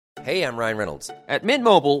Hey, I'm Ryan Reynolds. At Mint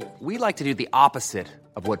Mobile, we like to do the opposite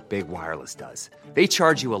of what Big Wireless does. They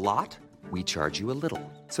charge you a lot, we charge you a little.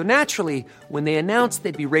 So naturally, when they announced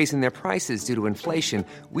they'd be raising their prices due to inflation,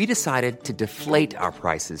 we decided to deflate our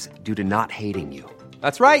prices due to not hating you.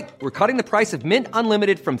 That's right. We're cutting the price of Mint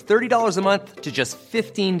Unlimited from $30 a month to just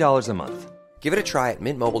 $15 a month. Give it a try at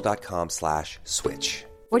mintmobile.com/switch.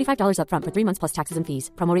 $45 up front for 3 months plus taxes and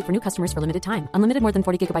fees. Promo rate for new customers for limited time. Unlimited more than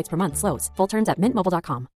 40 gigabytes per month. Slows full terms at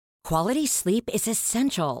mintmobile.com. Quality sleep is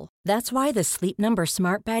essential. That's why the Sleep Number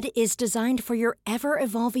Smart Bed is designed for your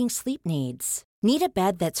ever-evolving sleep needs. Need a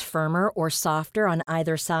bed that's firmer or softer on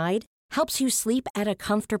either side? Helps you sleep at a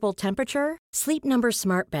comfortable temperature? Sleep Number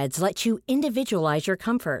Smart Beds let you individualize your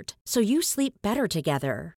comfort, so you sleep better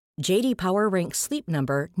together. J.D. Power ranks Sleep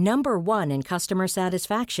Number number 1 in customer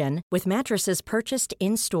satisfaction with mattresses purchased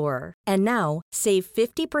in-store. And now, save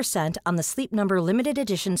 50% on the Sleep Number Limited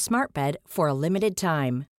Edition Smart Bed for a limited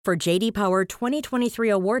time. For J.D. Power 2023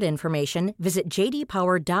 award information, visit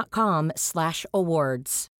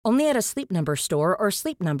jdpower.com/awards. Only at a Sleep Number store or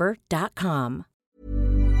sleepnumber.com.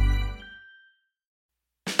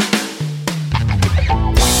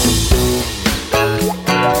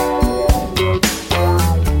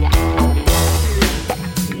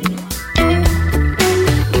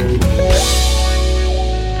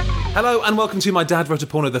 Hello and welcome to My Dad Wrote a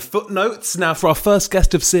Porno, the footnotes. Now for our first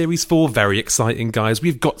guest of Series 4, very exciting guys,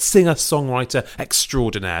 we've got singer-songwriter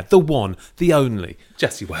extraordinaire, the one, the only,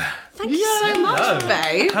 Jessie Ware. Thank you so much,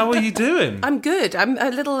 babe. How are you doing? I'm good. I'm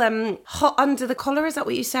a little hot under the collar, is that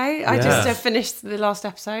what you say? I just finished the last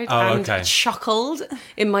episode and chuckled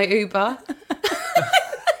in my Uber.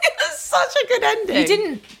 It was such a good ending. You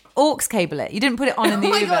didn't aux cable it. You didn't put it on in the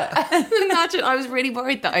Uber. God. Imagine, I was really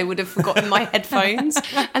worried that I would have forgotten my headphones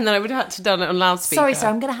and then I would have had to done it on loudspeaker. Sorry,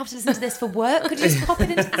 I'm going to have to listen to this for work. Could you just pop it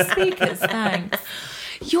into the speakers? Thanks.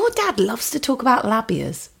 Your dad loves to talk about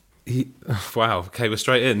labias. Wow, okay, we're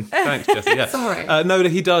straight in. Thanks, Jessie. Yeah. Sorry. No,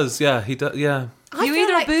 he does. Yeah, he does. Yeah. You're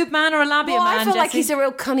either a boob man or a labia man, I feel like Jessie. he's a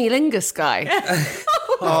real cunnilingus guy.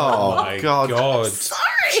 Oh my God. Sorry.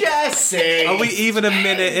 Jessie! Are we even a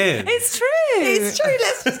minute in? It's true. It's true.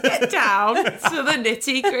 Let's just get down to the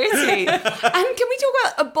nitty gritty. And can we talk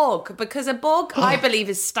about a bog? Because a bog, I believe,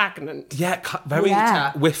 is stagnant. Yeah, very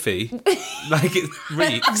whiffy. Like it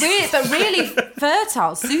reeks. But really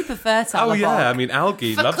fertile, super fertile. Oh, a yeah. bog. I mean,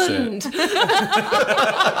 algae loves it.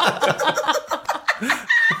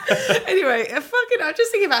 Anyway, I'm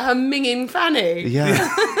just thinking about her minging fanny. Yeah.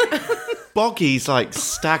 Boggy's like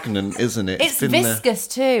stagnant, isn't it? It's viscous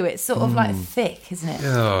too. It's sort of like thick, isn't it?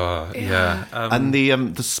 Oh, yeah. And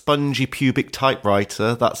the spongy pubic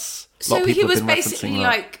typewriter, that's a lot So of he people was have been basically referencing that.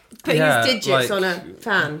 like putting his digits on a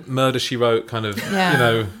fan. Murder, She Wrote, kind of, Yeah. you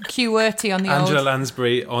know, QWERTY on the Angela old...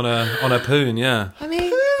 Lansbury on a poon, yeah. I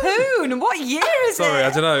mean, Poon? What year is it? Sorry, I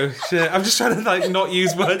don't know. Shit, I'm just trying to like not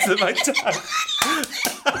use words at my time.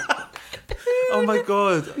 Oh my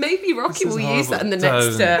God. maybe Rocky This is will use that in the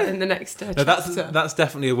horrible. next No, chapter. that's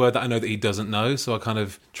definitely a word that I know that he doesn't know, so I kind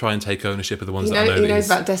of try and take ownership of the ones He that I know. knows that he's-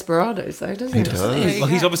 about Desperados, though, doesn't he? Well,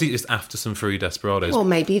 he's obviously just after some free Desperados. Well,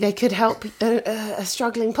 maybe they could help a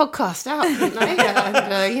struggling podcast out, couldn't they?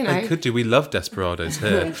 And, you know. They could do. We love Desperados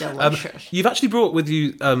here. Delicious. You've actually brought with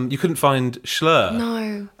you. You couldn't find Schlur.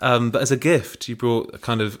 No. But as a gift, you brought a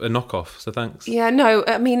kind of a knockoff. So thanks. Yeah, no,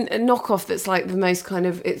 I mean, a knockoff that's like the most kind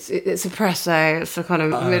of, it's a Presse, it's a kind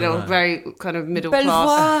of very kind of middle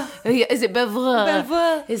class. Is it Belvoir?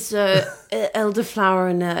 Belvoir. It's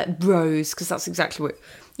elderflower and rose, because that's exactly what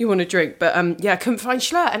you want to drink. But yeah, I couldn't find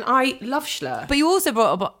Schlur, and I love Schlur. But you also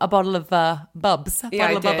brought a bottle of Bubs.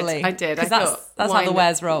 Yeah, bottle of bubbly. I did. Because I that's thought, how the why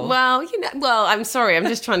Wares not? roll. Well, I'm sorry. I'm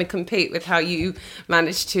just trying to compete with how you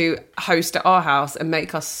managed to host at our house and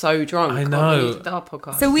make us so drunk. I know. On our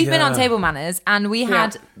podcast. So we've been on Yeah. Table Manners, and we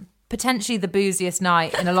had potentially the booziest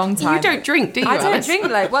night in a long time. you don't drink, do you? I don't Alice? drink.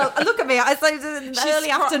 Well, look at me. It's like an early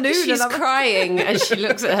afternoon. She's and I'm crying as she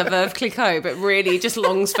looks at her Veuve Clicquot, but really just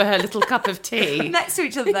longs for her little cup of tea. next to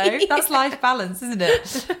each other, though. That's life balance, isn't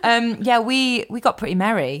it? Yeah, we got pretty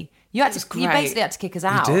merry. You great. basically had to kick us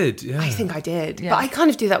out. You did, yeah. I think I did. Yeah. But I kind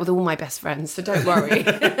of do that with all my best friends, so don't worry.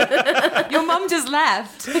 Your mum just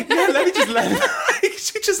left. Yeah, let me just let it.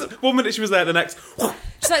 She just 1 minute she was there, the next.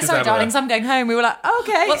 She's like, Just sorry, have darlings, a- I'm going home. We were like,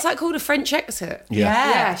 okay. What's that called? A French exit?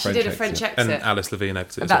 Yeah. She did a French exit. And Alice Levine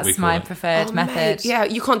exit is what we That's call my it. preferred Oh, method. mate, yeah,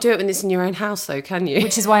 you can't do it when it's in your own house, though, can you?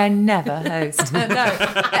 Which is why I never host. No,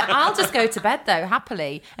 I'll just go to bed though,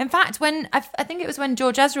 happily. In fact, when I think it was when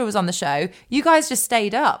George Ezra was on the show, you guys just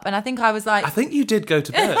stayed up, and I think I was like, I think you did go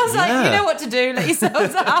to bed. I was like, yeah. you know what to do, let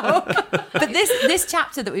yourselves out. But this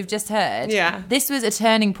chapter that we've just heard, Yeah. this was a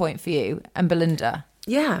turning point for you and Belinda.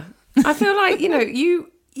 Yeah. I feel like, you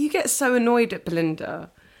get so annoyed at Belinda.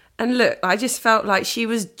 And look, I just felt like she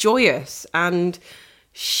was joyous and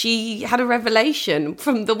she had a revelation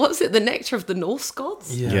from the nectar of the Norse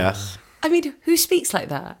gods? Yeah. Yes. I mean, who speaks like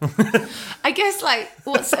that? I guess,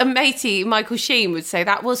 what's a matey, Michael Sheen, would say,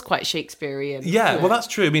 that was quite Shakespearean. Yeah, well, that's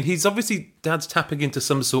true. I mean, he's obviously, Dad's tapping into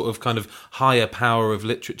some sort of kind of higher power of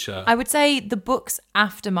literature. I would say the books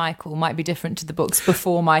after Michael might be different to the books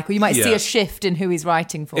before Michael. You might see a shift in who he's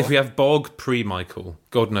writing for. If we have Bog pre-Michael,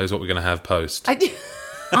 God knows what we're going to have post.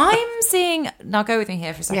 I'm seeing... Now, go with me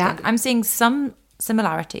here for a second. Yeah. I'm seeing some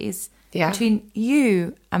similarities Yeah. between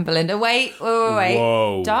you and Belinda. Wait.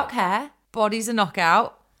 Whoa. Dark hair, body's a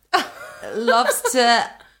knockout, loves to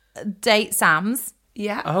date Sams.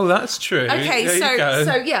 Yeah. Oh, that's true. Okay, There you go.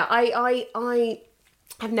 so yeah, I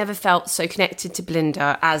have never felt so connected to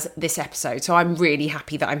Belinda as this episode. So I'm really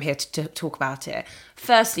happy that I'm here to talk about it.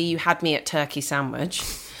 Firstly, you had me at turkey sandwich,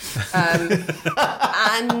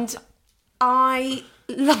 and I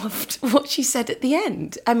loved what she said at the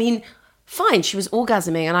end. I mean, fine, she was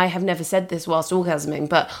orgasming, and I have never said this whilst orgasming,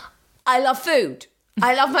 but I love food.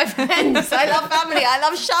 I love my friends. I love family. I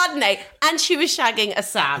love Chardonnay. And she was shagging a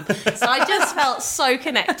Sam. So I just felt so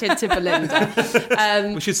connected to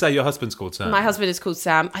Belinda. We should say your husband's called Sam. My husband is called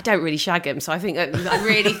Sam. I don't really shag him, so I think I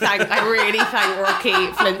really thank Rocky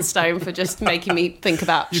Flintstone for just making me think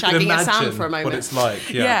about You can shagging a Sam imagine for a moment. what it's like.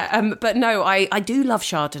 Yeah. But no, I do love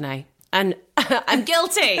Chardonnay. And I'm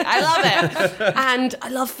guilty. I love it. And I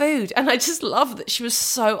love food. And I just love that she was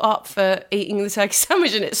so up for eating the turkey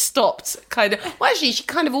sandwich and it stopped kind of... Well, actually, she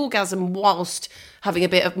kind of orgasmed whilst having a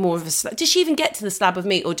bit of more of a slab. Did she even get to the slab of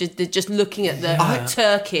meat or just looking at the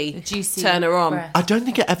turkey The juicy turn her on? breast. I don't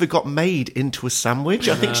think it ever got made into a sandwich.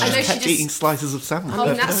 I think she I know just she kept just- eating slices of sandwich.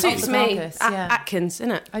 Oh, that suits the me. carcass, yeah. Atkins,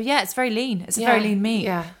 isn't it? Oh, yeah, it's very lean. It's a Yeah, very lean meat.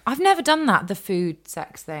 yeah. I've never done that, the food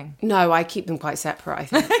sex thing. No, I keep them quite separate, I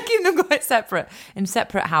think. Keep them quite separate. In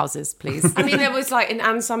separate houses, please. I mean, there was like in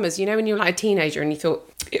Anne Summers, when you were like a teenager and you thought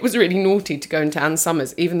it was really naughty to go into Anne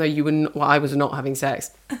Summers, even though you were I was not having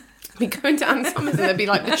sex. We'd go into Anne Summers and there'd be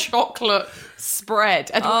like the chocolate spread.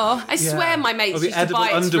 And I swear my mates the used to edible buy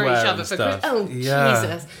it for each underwear other and for stuff. Christmas. Oh, Yeah.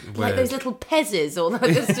 Jesus. Weird. Like those little Pezzes or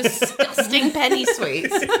those disgusting penny sweets.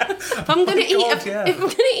 If I'm going to if I'm going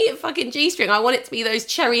to eat a fucking G-string, I want it to be those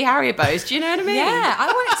cherry Haribos. Do you know what I mean? Yeah, I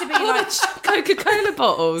want it to be Or like the Coca-Cola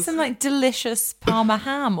bottles. some like delicious Parma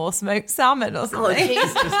ham or smoked salmon or Oh, something.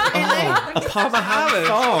 Jesus. Really? A Parma ham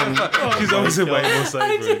song. She's obviously way more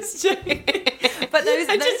savoury. Just joking. But those,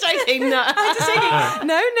 I'm just joking. No. I'm just joking.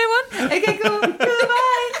 No one. Okay, cool.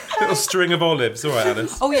 Goodbye. Little string of olives. All right,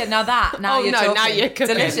 Alice. Oh yeah, now Oh, you're no, talking. now you're cooking.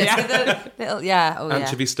 Delicious. Yeah. With the little, yeah. Oh yeah.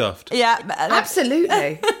 Anchovy stuffed. Yeah.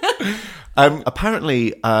 Absolutely.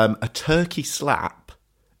 Apparently, a turkey slap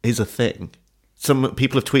is a thing. Some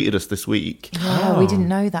people have tweeted us this week. Oh, we didn't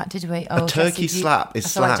know that, did we? Oh, turkey slap is I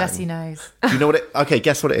feel like slang. Jessie knows. Do you know what it... Okay,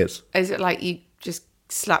 guess what it is. Is it like you just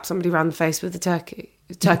slap somebody around the face with a turkey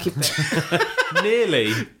bit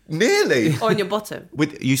Nearly. Nearly. on your bottom?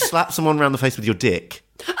 You slap someone around the face with your dick.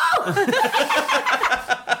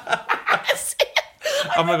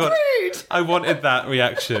 Oh my God. I wanted that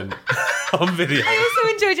reaction on video. I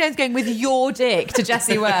also enjoy James going with your dick to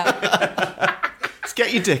Jessie Ware. Let's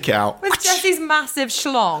get your dick out. With Jessie's massive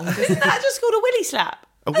schlong. Isn't that just called a willy slap?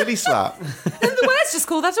 A willy slap. And the word's just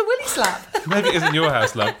called that a willy slap. Maybe it isn't your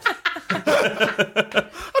house, love.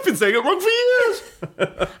 I've been saying it wrong for years.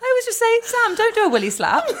 I was just saying, Sam, don't do a willy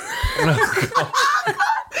slap. I'm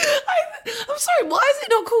sorry, why is it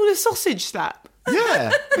not called a sausage slap?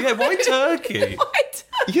 Yeah. Yeah, why turkey? What?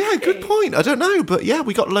 Yeah, good point. I don't know, but yeah,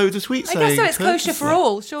 we got loads of tweets I saying guess so. It's turkey kosher for slap.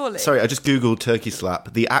 all, surely. Sorry, I just googled turkey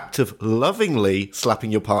slap. The act of lovingly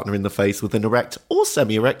slapping your partner in the face with an erect or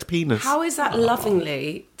semi-erect penis. How is that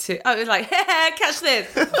lovingly to... Oh, it's like, catch this.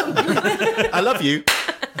 I love you.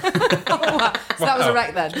 So that was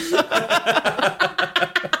erect then.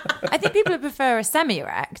 I think people would prefer a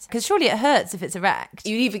semi-erect because surely it hurts if it's erect.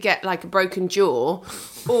 You either get like a broken jaw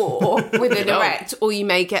or with an erect, or you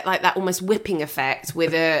may get like that almost whipping effect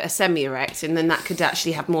with a semi-erect, and then that could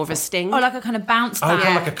actually have more of a sting. Oh, like a kind of bounce Oh, back.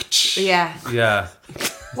 kind of like a... Yeah. Yeah.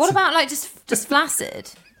 What about like just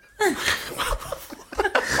flaccid? You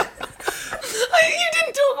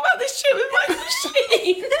didn't talk about this shit with my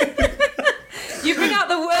machine. You bring out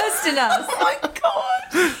the worst in us. Oh my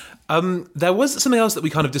God. There was something else that we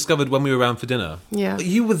kind of discovered when we were around for dinner. Yeah.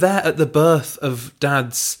 You were there at the birth of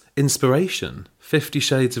Dad's inspiration, 50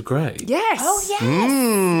 Shades of Grey. Yes. Oh, yes.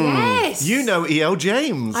 Yes. You know E.L.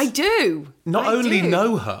 James. I do. Not I only do.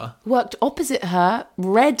 know her, Worked opposite her,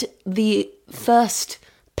 read the first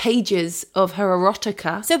pages of her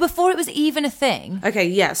erotica. So before it was even a thing. Okay,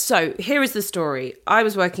 yeah, so here is the story. I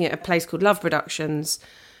was working at a place called Love Productions,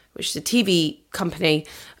 which is a TV company,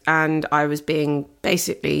 and I was being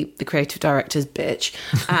basically the creative director's bitch.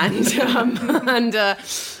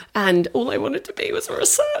 And all I wanted to be was a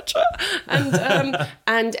researcher.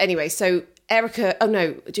 And anyway, so Erica, oh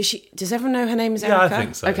no, does everyone know her name is Erica? Yeah, I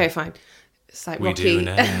think so. Okay, fine. It's like We Rocky. do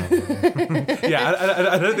now. Yeah,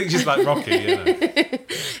 I don't think she's like Rocky, you know.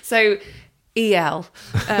 So EL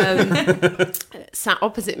sat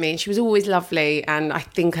opposite me, and she was always lovely. And I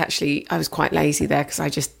think actually I was quite lazy there because I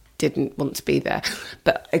just didn't want to be there.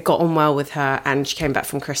 But I got on well with her, and she came back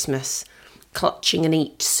from Christmas clutching an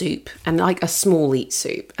eat soup, and like a small eat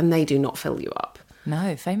soup, and they do not fill you up.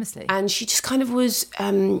 No, famously. And she just kind of was,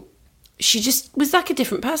 she just was like a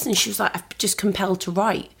different person. She was like, I'm just compelled to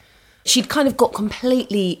write. She'd kind of got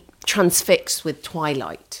completely transfixed with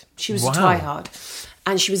Twilight. She was a twihard.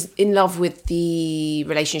 And she was in love with the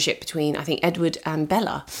relationship between, I think, Edward and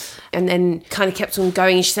Bella. And then kind of kept on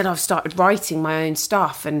going. And she said, I've started writing my own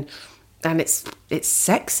stuff and it's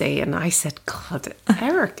sexy. And I said, God,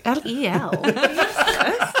 Eric, L-E-L.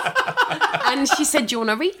 And she said, do you want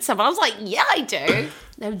to read some? I was like, yeah, I do.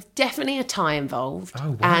 There was definitely a tie involved.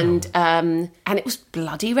 Oh, wow. And it was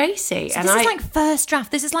bloody racy. So and this is like first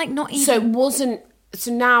draft. This is like not even... So it wasn't...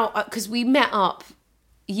 So now, because we met up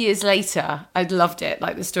years later, I loved it.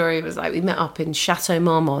 Like the story was like, we met up in Chateau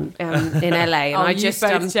Marmont in LA. And I just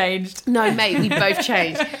changed. No, mate, we both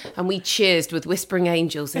changed. And we cheersed with Whispering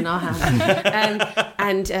Angels in our hand.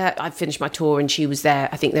 And I finished my tour and she was there.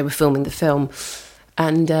 I think they were filming the film.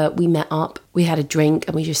 And we met up, we had a drink,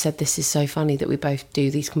 and we just said, this is so funny that we both do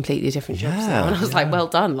these completely different jobs now. And I was like, well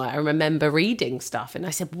done. Like, I remember reading stuff. And I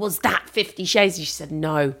said, was that 50 Shades? And she said,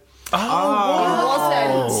 no.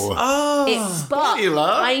 Oh. It wasn't. But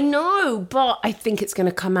Sheila. I know, but I think it's going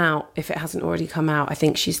to come out if it hasn't already come out. I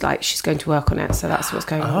think she's going to work on it. So that's what's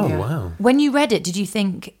going on. Oh, yeah. wow. When you read it, did you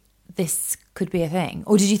think this could be a thing?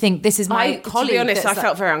 Or did you think this is my colleague? To be honest, I that's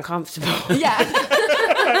felt very uncomfortable. Yeah.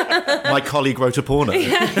 My colleague wrote a porno.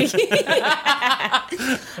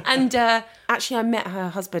 And actually, I met her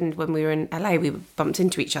husband when we were in LA. We bumped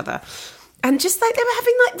into each other. And just like they were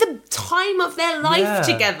having like the time of their life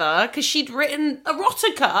together because she'd written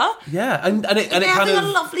erotica. Yeah, and it They're kind having of a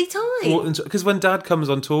lovely time. because when Dad comes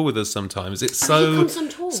on tour with us, sometimes it's he so. comes on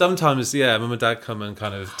tour? Sometimes, yeah, Mum and Dad come and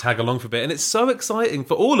kind of tag along for a bit, and it's so exciting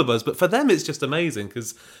for all of us. But for them, it's just amazing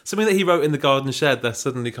because something that he wrote in the garden shed, they're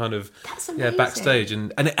suddenly kind of backstage,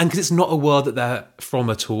 and because it's not a world that they're from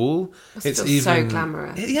at all. It's feels so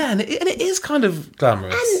glamorous. Yeah, and it is kind of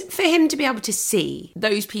glamorous. And for him to be able to see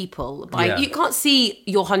those people, like you can't see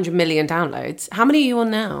your 100 million downloads. How many are you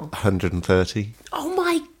on now? 130. Oh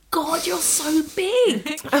my God, you're so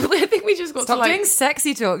big. I think we just got Stop to like... doing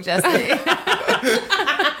sexy talk, Jessie.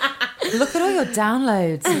 Look at all your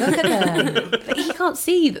downloads. Look at them. But he can't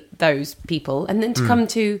see those people. And then to come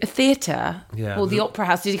to a theatre or the Opera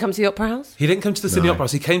House. Did he come to the Opera House? He didn't come to the Sydney Opera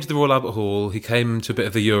House. He came to the Royal Albert Hall. He came to a bit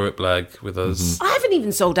of the Europe leg with us. I haven't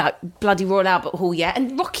even sold out bloody Royal Albert Hall yet.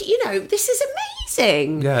 And Rocky, this is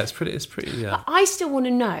amazing. Yeah, it's pretty, yeah. I still want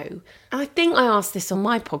to know. And I think I asked this on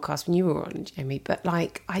my podcast when you were on, Jamie, but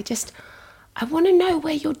like, I want to know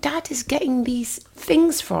where your dad is getting these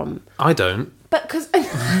things from. I don't. But because...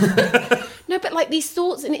 No, but like these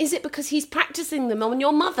thoughts, and is it because he's practicing them on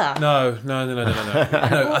your mother? No.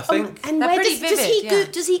 No, I think... And They're where pretty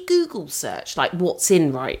does he Google search like what's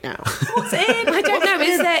in right now? What's in? I don't know.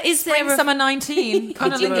 Is there a... Summer 19?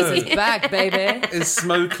 Kind of Lingus is back, baby. Is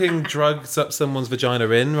smoking drugs up someone's vagina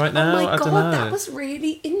in right now? Oh my I don't God, know. that was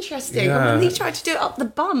really interesting. Yeah. And then he tried to do it up the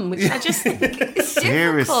bum, which I just think is difficult.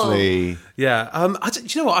 Seriously. Yeah. Do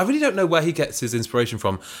you know what? I really don't know where he gets his inspiration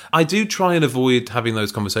from. I do try and avoid having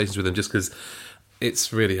those conversations with him just because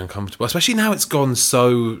it's really uncomfortable, especially now it's gone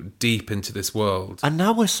so deep into this world. And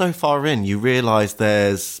now we're so far in, you realise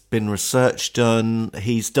there's been research done.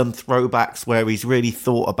 He's done throwbacks where he's really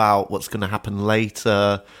thought about what's going to happen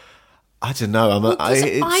later. I don't know.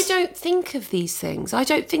 I don't think of these things. I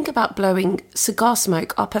don't think about blowing cigar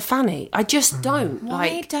smoke up a fanny. I just don't.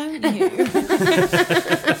 Why don't you?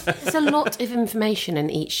 There's a lot of information in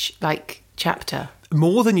each chapter.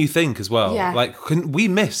 More than you think as well. Yeah. We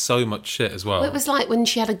miss so much shit as well. It was like when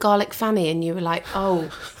she had a garlic fanny and you were like, oh,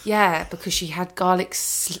 yeah, because she had garlic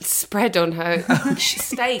spread on her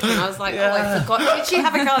steak. And I was like, oh, I forgot. Did she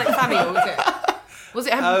have a garlic fanny or was it? Was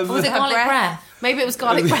it her garlic breath? Maybe it was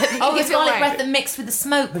garlic breath. Oh, it's garlic breath that mixed with the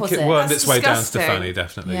smoke, was it? It wormed its way down to disgusting. Fanny,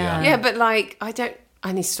 definitely. Yeah. Yeah. Yeah, but I don't...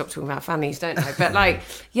 I need to stop talking about fannies, don't I? But like,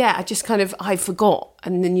 yeah, I forgot.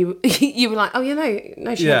 And then you were like, oh,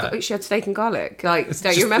 she had steak and garlic. Like,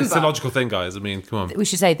 don't you remember? It's a logical thing, guys. I mean, come on. We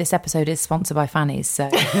should say this episode is sponsored by Fannies, so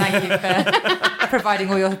thank you for providing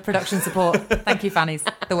all your production support. Thank you, Fannies,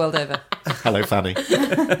 the world over. Hello, Fanny.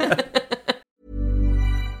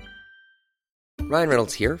 Ryan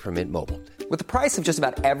Reynolds here from Mint Mobile. With the price of just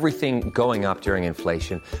about everything going up during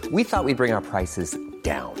inflation, we thought we'd bring our prices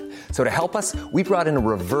down. So to help us, we brought in a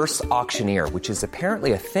reverse auctioneer, which is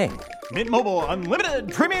apparently a thing. Mint Mobile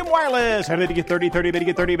Unlimited Premium Wireless. How to get 30, 30, bit to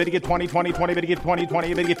get 30, bit to get 20, 20, 20, bit to get 20,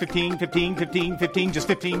 20, bit to get 15, 15, 15, 15, just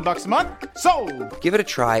 $15 a month? Sold! Give it a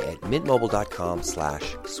try at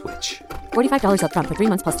mintmobile.com/switch. $45 up front for 3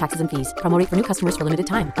 months plus taxes and fees. Promo rate for new customers for limited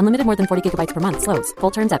time. Unlimited more than 40 gigabytes per month. Slows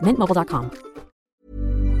full terms at mintmobile.com.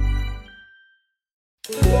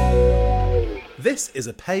 This is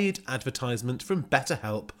a paid advertisement from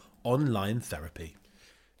BetterHelp Online Therapy.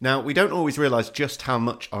 Now, we don't always realise just how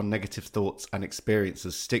much our negative thoughts and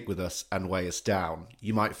experiences stick with us and weigh us down.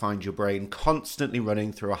 You might find your brain constantly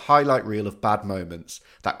running through a highlight reel of bad moments.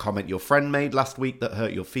 That comment your friend made last week that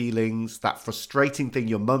hurt your feelings, that frustrating thing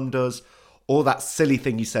your mum does, or that silly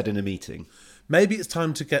thing you said in a meeting. Maybe it's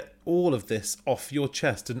time to get all of this off your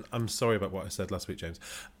chest. And I'm sorry about what I said last week, James.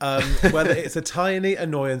 Whether it's a tiny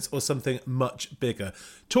annoyance or something much bigger,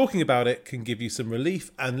 talking about it can give you some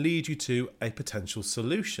relief and lead you to a potential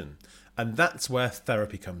solution. And that's where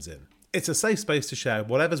therapy comes in. It's a safe space to share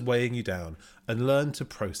whatever's weighing you down and learn to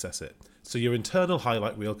process it, so your internal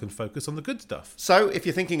highlight reel can focus on the good stuff. So, if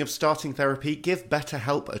you're thinking of starting therapy, give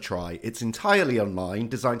BetterHelp a try. It's entirely online,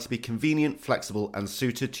 designed to be convenient, flexible, and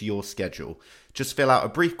suited to your schedule. Just fill out a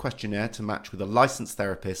brief questionnaire to match with a licensed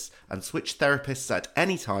therapist and switch therapists at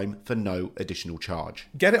any time for no additional charge.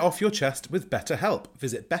 Get it off your chest with BetterHelp.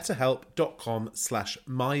 Visit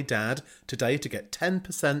betterhelp.com/mydad today to get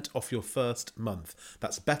 10% off your first month.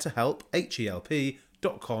 That's BetterHelp,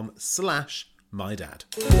 HELP.com/mydad.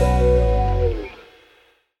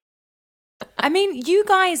 I mean, you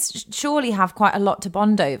guys surely have quite a lot to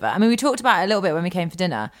bond over. I mean, we talked about it a little bit when we came for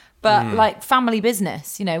dinner, but like family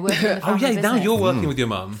business, working with the family business. Now you're working with your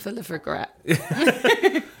mum. Full of regret.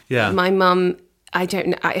 Yeah. My mum, I don't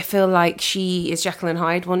know, I feel like she is Jekyll and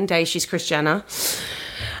Hyde. One day she's Kris Jenner.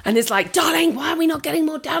 And it's like, darling, why are we not getting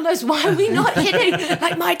more downloads? Why are we not hitting,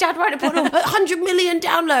 like my dad wrote about 100 million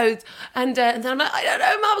downloads? And then I'm like, I don't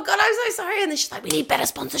know, Mum, God, I'm so sorry. And then she's like, we need better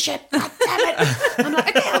sponsorship. God damn it. I'm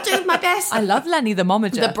like, okay, I'll do my best. I love Lenny the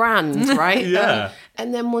momager. The brand, right? Yeah.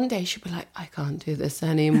 And then one day she'll be like, I can't do this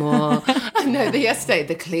anymore. I know yesterday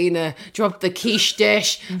the cleaner dropped the quiche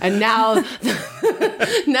dish, and now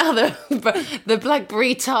the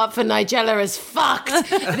blackberry tart for Nigella is fucked.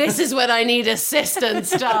 This is when I need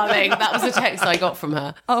assistance, darling. That was a text I got from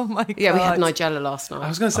her. Oh my God. Yeah, we had Nigella last night. I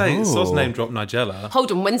was going to say, Soz name dropped Nigella. Hold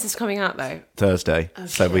on, when's this coming out though? Thursday,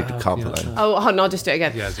 so we can't put that in. Oh, no, I'll just do it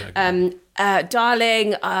again. Yeah, do it again.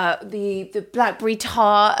 Darling, the blackberry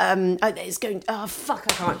tart, it's going, oh, fuck,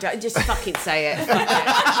 I can't do it. Just fucking say it. Fuck it.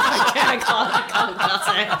 I can't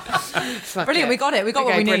cut it. Fuck Brilliant, it. we got it. We got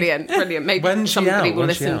what we need. Brilliant. Maybe When's she somebody out? will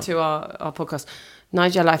When's she listen out? to our podcast.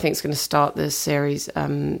 Nigella, I think, is going to start the series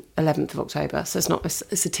 11th of October. So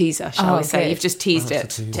it's a teaser, shall we say. good. You've just teased it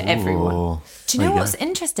to everyone. Oh, Do you know what's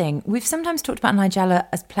interesting? We've sometimes talked about Nigella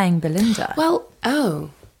as playing Belinda. Well,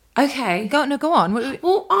 okay. Go on.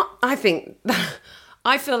 Well, I think,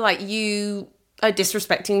 I feel like you are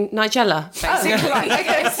disrespecting Nigella, basically.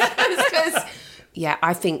 Because, yeah,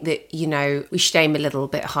 I think that, we should aim a little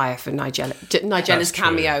bit higher for Nigella's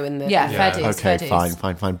cameo in the... Fair dues. Okay,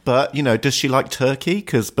 fine. But, does she like turkey?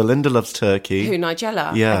 Because Belinda loves turkey. Who,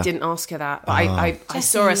 Nigella? Yeah. I didn't ask her that. But I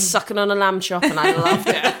saw her sucking on a lamb chop and I loved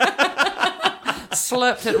it.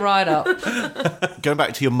 Slurped it right up. Going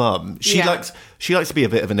back to your mum, she likes to be a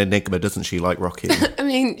bit of an enigma, doesn't she, like Rocky? I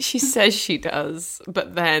mean, she says she does,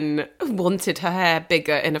 but then wanted her hair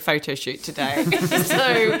bigger in a photo shoot today.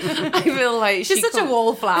 So I feel like She's such a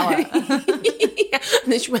wallflower. Yeah.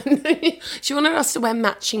 And then she wanted us to wear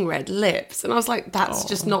matching red lips. And I was like, that's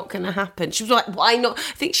just not going to happen. She was like, why not? I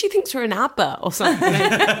think she thinks we're an ABBA or something.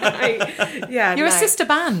 You're a sister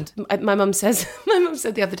band. My mum said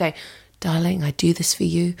the other day, darling, I do this for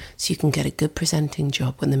you so you can get a good presenting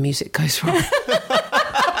job when the music goes wrong.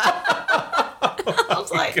 I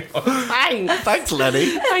was like, Thanks, Lenny.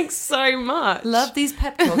 Thanks so much. Love these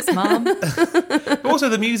pep talks, Mum. But also,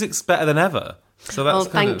 the music's better than ever. So that's Well,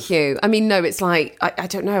 thank you. I mean, no, it's like, I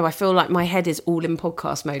don't know. I feel like my head is all in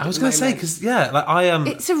podcast mode. I was going to say, because, like, I am...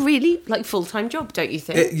 It's a really, like, full-time job, don't you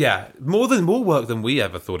think? More work than we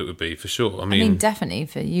ever thought it would be, for sure. I mean definitely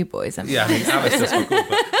for you boys. Yeah, I mean, Alice does look cool,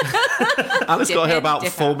 but... Alice got here about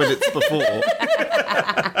 4 minutes before.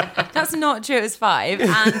 That's not true. It was 5, and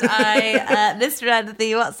I misread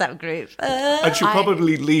the WhatsApp group. And she'll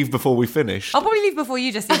probably leave before we finish. I'll probably leave before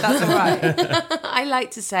you, Jessie, if that's all right. I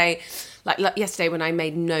like to say, like yesterday when I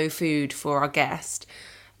made no food for our guest,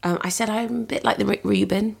 I said I'm a bit like the Rick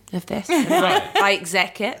Rubin of this. Right. I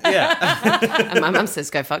exec it. Yeah. And my mum says,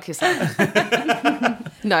 go fuck yourself.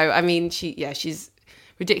 No, I mean, she's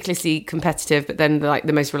ridiculously competitive, but then like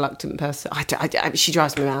the most reluctant person. She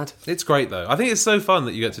drives me mad. It's great though. I think it's so fun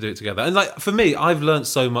that you get to do it together. And like for me, I've learned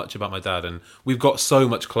so much about my dad, and we've got so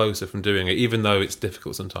much closer from doing it, even though it's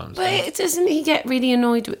difficult sometimes. But doesn't he get really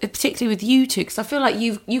annoyed, particularly with you two? Because I feel like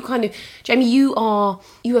you kind of, Jamie, you are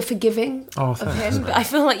forgiving of thanks, him. mate. But I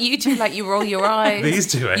feel like you two, like you roll your eyes.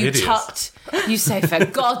 These two are you hideous. tucked. You say, for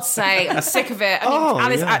God's sake, I'm sick of it. I mean,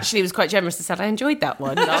 Alice actually was quite generous and said, I enjoyed that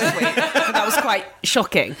one last week. That was quite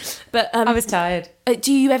shocking. But I was tired.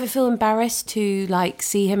 Do you ever feel embarrassed to like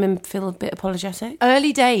see him and feel a bit apologetic?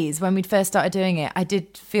 Early days when we'd first started doing it, I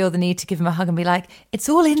did feel the need to give him a hug and be like, it's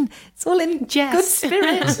all in Jess. good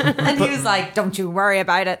spirit. And he was like, don't you worry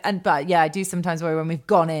about it. But yeah, I do sometimes worry when we've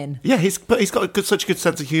gone in. Yeah, he's got such a good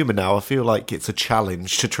sense of humour now. I feel like it's a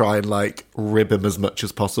challenge to try and like rib him as much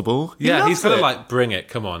as possible. Yeah, he's loves kind of it. like, bring it,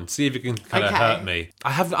 come on, see if you can kind of Okay. hurt me.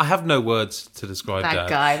 I have no words to describe That Dad.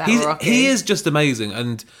 guy, that Rocky. He is just amazing,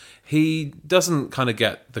 and he doesn't kind of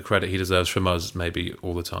get the credit he deserves from us maybe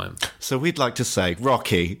all the time. So we'd like to say,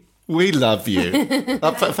 Rocky, we love you.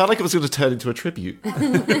 I felt like it was going to turn into a tribute.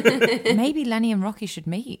 Maybe Lenny and Rocky should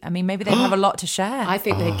meet. I mean, maybe they'd have a lot to share. I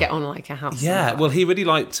think they'd get on like a house. Yeah, well, he really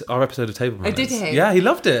liked our episode of Table Manners. did he? Yeah, he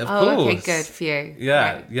loved it, of Oh, course. okay, good for you.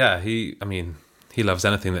 Yeah, Right. yeah, he loves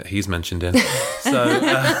anything that he's mentioned in. So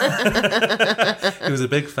he was a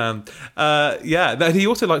big fan. No, he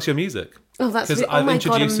also likes your music. Oh, that's because oh I've my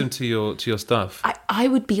introduced God, him to your stuff. I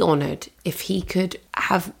would be honoured if he could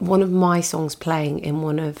have one of my songs playing in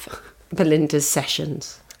one of Belinda's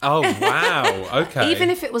sessions. Oh wow! Okay. Even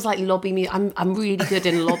if it was like lobby music, I'm really good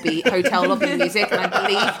in hotel lobby music, and I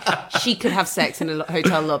believe she could have sex in a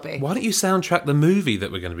hotel lobby. Why don't you soundtrack the movie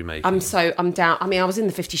that we're going to be making? I'm down. I mean, I was in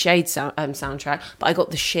the 50 Shades soundtrack, but I got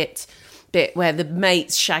the shit bit where the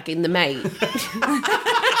mate's shagging the mate.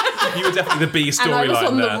 You were definitely the B storyline. And I was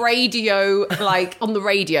on there. the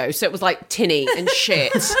radio, so it was like tinny and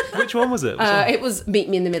shit. Which one was it? It was Meet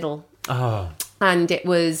Me in the Middle. Oh. And it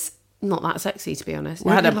was not that sexy, to be honest. It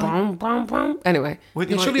Wouldn't had a you like- bum, bum, bum. Anyway.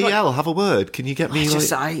 Wouldn't you Surely, like EL have a word? Can you get me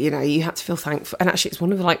you had to feel thankful. And actually, it's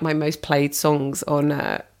one of like my most played songs on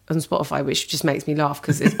Spotify, which just makes me laugh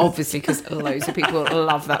because it's obviously because loads of people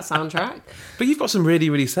love that soundtrack. But you've got some really,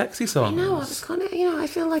 really sexy songs. No, I was kind of, I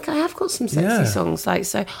feel like I have got some sexy Yeah. songs. Like,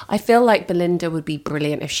 so I feel like Belinda would be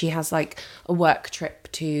brilliant if she has like a work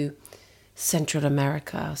trip to Central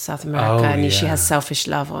America, South America, and she yeah. has Selfish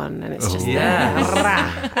Love on, and it's just Yeah.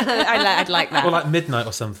 I'd like that. Or like Midnight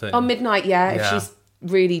or something. On Midnight, yeah, if Yeah. she's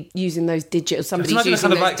really using those digits, somebody's imagine using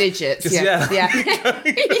kind of those like- digits. just-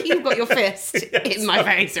 Yeah. You've got your fist in my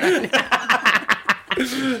face right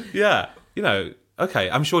now. Yeah.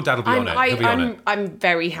 Okay, I'm sure Dad will be on it. He'll be on it. I'm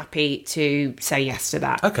very happy to say yes to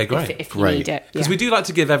that. Okay, great. If you need it. Because we do like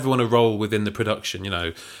to give everyone a role within the production,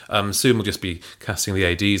 Soon we'll just be casting the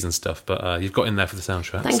ADs and stuff, but you've got in there for the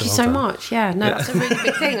soundtrack. Thank you well so done. much. Yeah, no, that's a really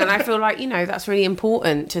big thing. And I feel like, that's really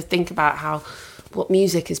important to think about what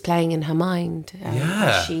music is playing in her mind.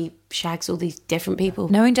 As she shags all these different people.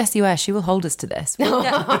 Knowing Jessie Ware, she will hold us to this. We'll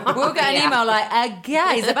get an email like,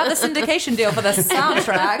 guys, about the syndication deal for the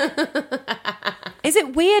soundtrack. Is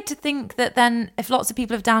it weird to think that then if lots of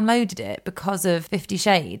people have downloaded it because of 50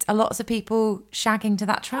 Shades, are lots of people shagging to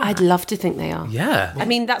that track? I'd love to think they are. Yeah. I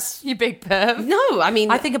mean, that's... You big perv. No, I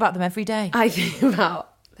mean... I think about them every day. I think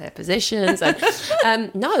about their positions.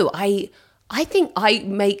 And, no, I think I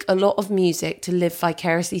make a lot of music to live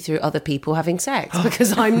vicariously through other people having sex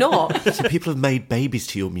because I'm not. So people have made babies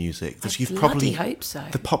to your music. That you've bloody probably hope so.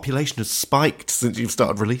 The population has spiked since you've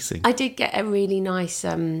started releasing. I did get a really nice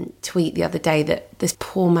tweet the other day that this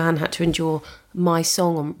poor man had to endure my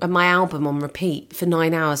album on repeat for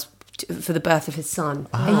 9 hours for the birth of his son.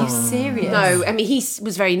 Are you serious? No, I mean, he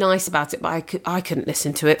was very nice about it, but I couldn't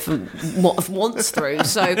listen to it from once through.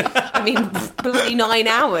 So, I mean, bloody 9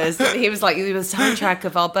 hours. He was like, it was the soundtrack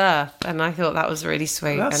of our birth. And I thought that was really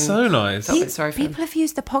sweet. That's and so nice. felt a bit sorry for him. People have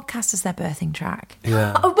used the podcast as their birthing track.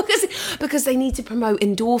 Yeah. Oh, because they need to promote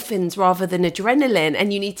endorphins rather than adrenaline,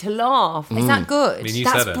 and you need to laugh. Is that good? I mean, you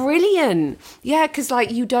That's said it. brilliant. Yeah, because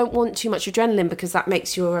like you don't want too much adrenaline because that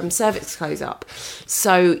makes your cervix close up.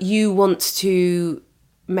 So you want to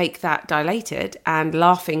make that dilated, and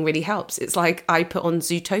laughing really helps. It's like I put on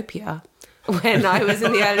Zootopia when I was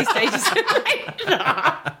in the early stages of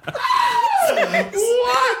my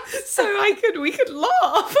What? So we could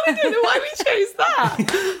laugh. I don't know why we chose that.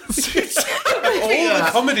 All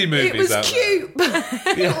the comedy movies It was out cute, but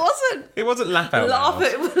it wasn't. It wasn't laugh out Laugh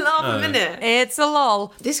loud. a minute. It's a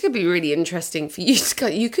lol. This could be really interesting for you.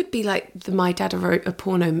 You could be like the My Dad Wrote a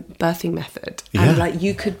Porno birthing method, and like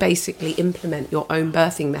you could basically implement your own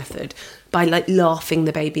birthing method by like laughing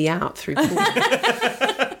the baby out through porn.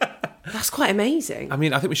 That's quite amazing. I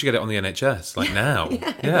mean, I think we should get it on the NHS, like now.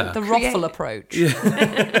 Yeah. The Roffle approach.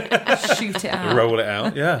 Shoot it out. Roll it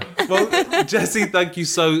out, yeah. Well, Jessie, thank you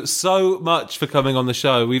so much for coming on the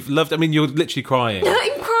show. We've loved, I mean, you're literally crying.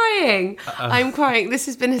 I'm crying. This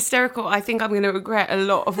has been hysterical. I think I'm going to regret a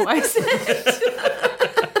lot of what I said.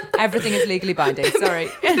 Everything is legally binding. Sorry.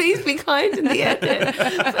 Please be kind in the edit.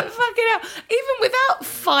 But fucking hell, even without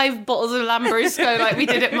 5 bottles of Lambrusco like we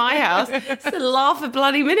did at my house, it's a laugh a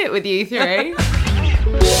bloody minute with you three.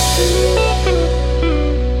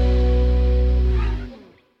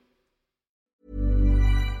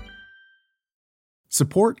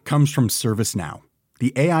 Support comes from ServiceNow,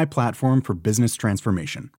 the AI platform for business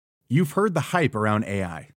transformation. You've heard the hype around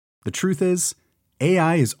AI. The truth is,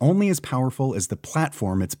 AI is only as powerful as the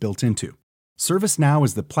platform it's built into. ServiceNow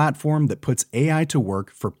is the platform that puts AI to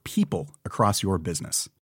work for people across your business,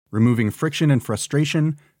 removing friction and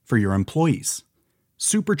frustration for your employees,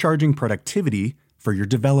 supercharging productivity for your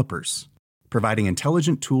developers, providing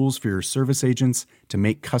intelligent tools for your service agents to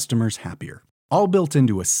make customers happier. All built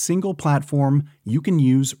into a single platform you can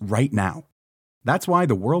use right now. That's why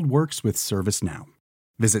the world works with ServiceNow.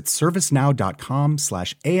 Visit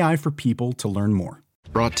servicenow.com/AI for people to learn more.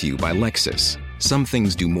 Brought to you by Lexus. Some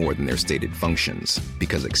things do more than their stated functions,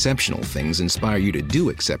 because exceptional things inspire you to do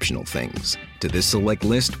exceptional things. To this select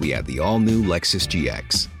list, we add the all-new Lexus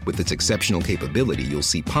GX. With its exceptional capability, you'll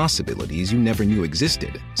see possibilities you never knew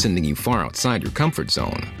existed, sending you far outside your comfort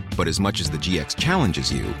zone. But as much as the GX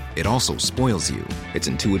challenges you, it also spoils you. Its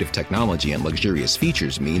intuitive technology and luxurious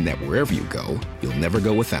features mean that wherever you go, you'll never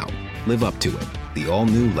go without. Live up to it. The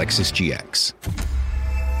all-new Lexus GX.